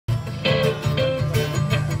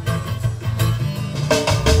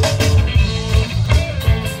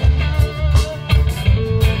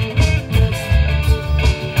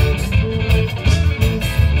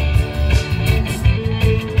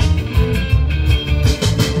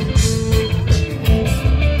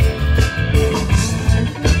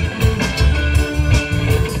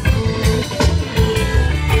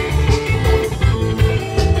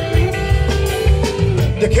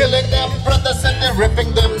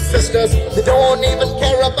sisters. They don't even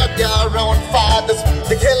care about their own fathers.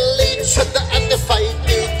 They kill each other and they fight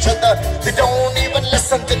each other. They don't even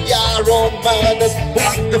listen to their own mothers.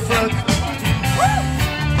 What the fuck?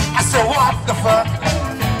 I said what the fuck?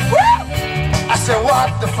 I said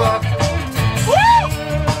what the fuck?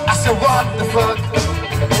 I said what the fuck?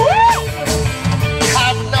 They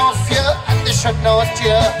have no fear and they should not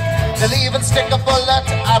tear. They'll even stick a bullet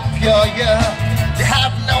up your ear. They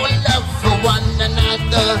have no love for one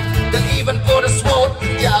another. They'll even put a sword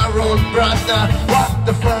in their own brother. What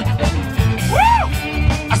the fuck?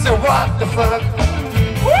 I said what the fuck?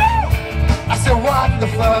 I said what the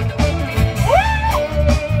fuck?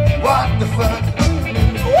 What the fuck?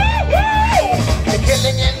 They're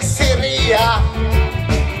killing in Syria.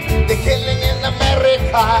 They're killing in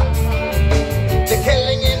America. They're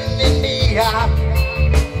killing in India.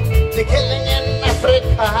 They're killing in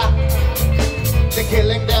Africa. They're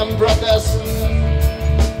killing them brothers.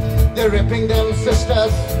 They're ripping them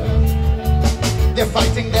sisters. They're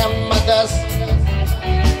fighting them mothers.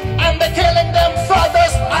 And they're killing them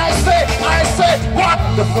fathers. I say, what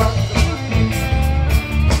the fuck?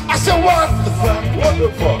 I said, what the fuck? What the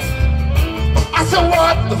fuck? I said,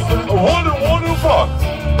 what the fuck? What the fuck?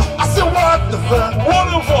 I said, what the fuck? What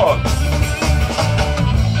the fuck?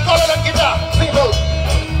 Call it a guitar, people.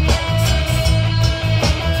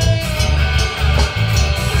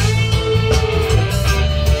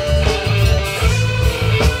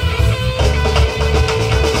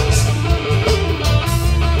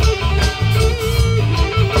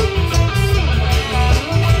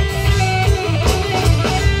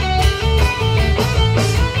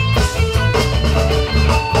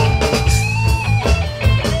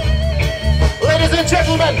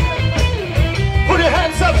 Gentlemen, put your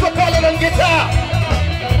hands up for Colin and guitar.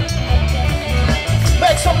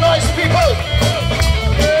 Make some noise, people.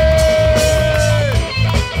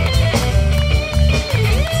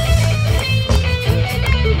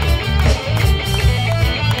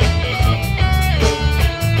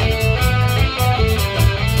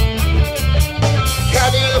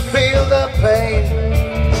 Can you feel the pain?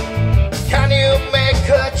 Can you make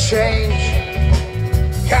a change?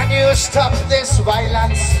 Can you stop this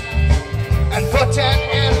violence and put an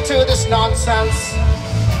end to this nonsense?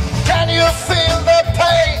 Can you feel the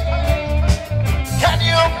pain? Can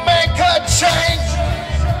you make a change?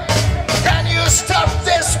 Can you stop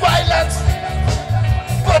this violence?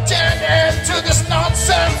 Put an end to this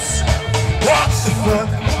nonsense? What the fuck?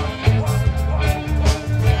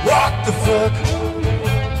 What the fuck?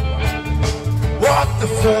 What the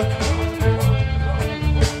fuck?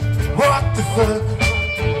 What the fuck?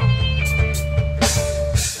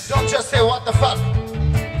 Don't just say what the fuck.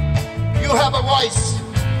 You have a voice.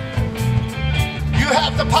 You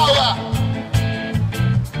have the power.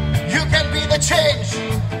 You can be the change.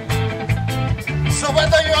 So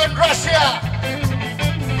whether you're in Russia,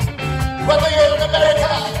 whether you're in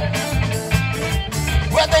America,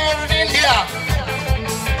 whether you're in India,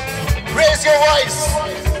 raise your voice.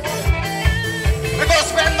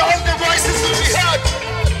 Because when all the voices will be heard,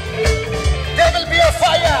 there will be a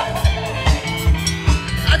fire.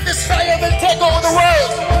 And this fire will take over the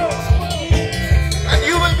world. And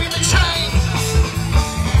you will be the change.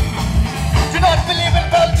 Do not believe in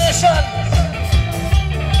politician.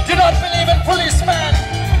 Do not believe in policeman.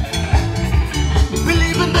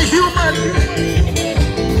 Believe in the human.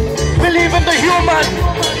 Believe in the human.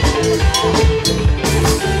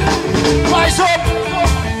 Rise up.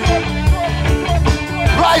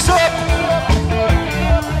 Rise up.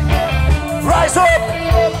 Rise up.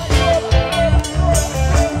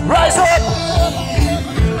 Rise up!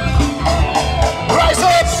 Rise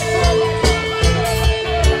up!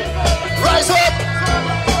 Rise up!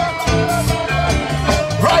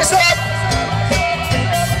 Rise up!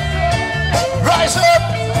 Rise up!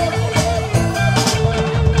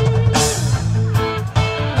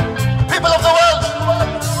 People of the world,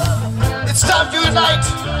 it's time to unite.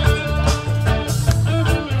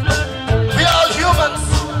 We are all humans.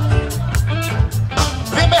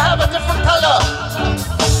 We may have a different color.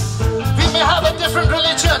 Have a different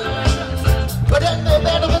religion, but at the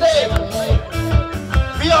end of the day,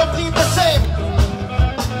 we all bleed the same.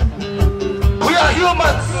 We are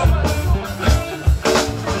humans.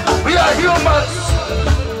 We are humans.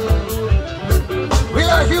 We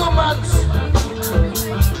are humans.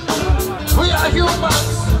 We are humans.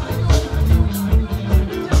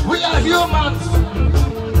 We are humans.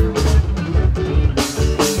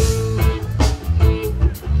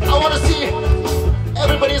 I want to see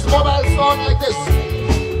everybody's mobile phone like this.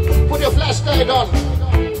 Put your flashlight on.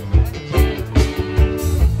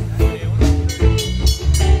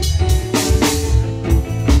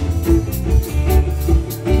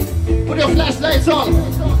 flashlights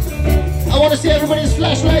on. I want to see everybody's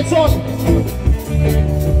flashlights on.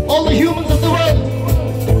 All the humans of the world.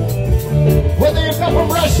 Whether you come from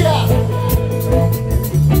Russia,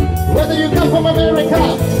 whether you come from America,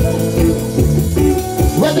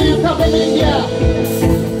 whether you come from India,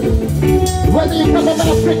 whether you come from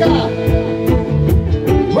Africa,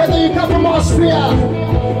 whether you come from Austria,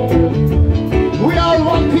 we are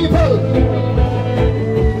one people.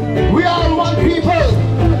 We are one people.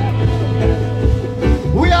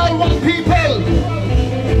 We are one people.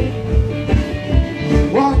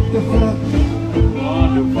 What the fuck? What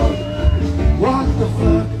the fuck? What the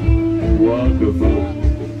fuck? What the fuck?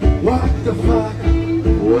 What the fuck?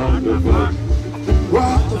 What the fuck?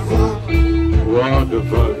 What the fuck? What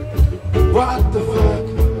the fuck?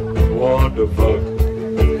 What the fuck?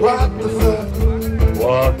 What the fuck?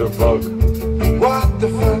 What the fuck? What the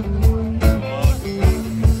fuck?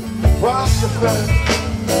 What the fuck?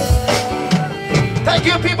 Thank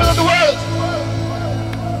you, people of the world.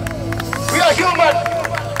 We are human.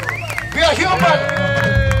 We are human.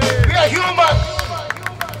 We are human.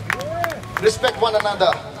 Respect one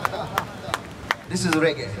another. This is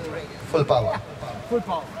reggae. Full power. Full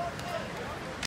power.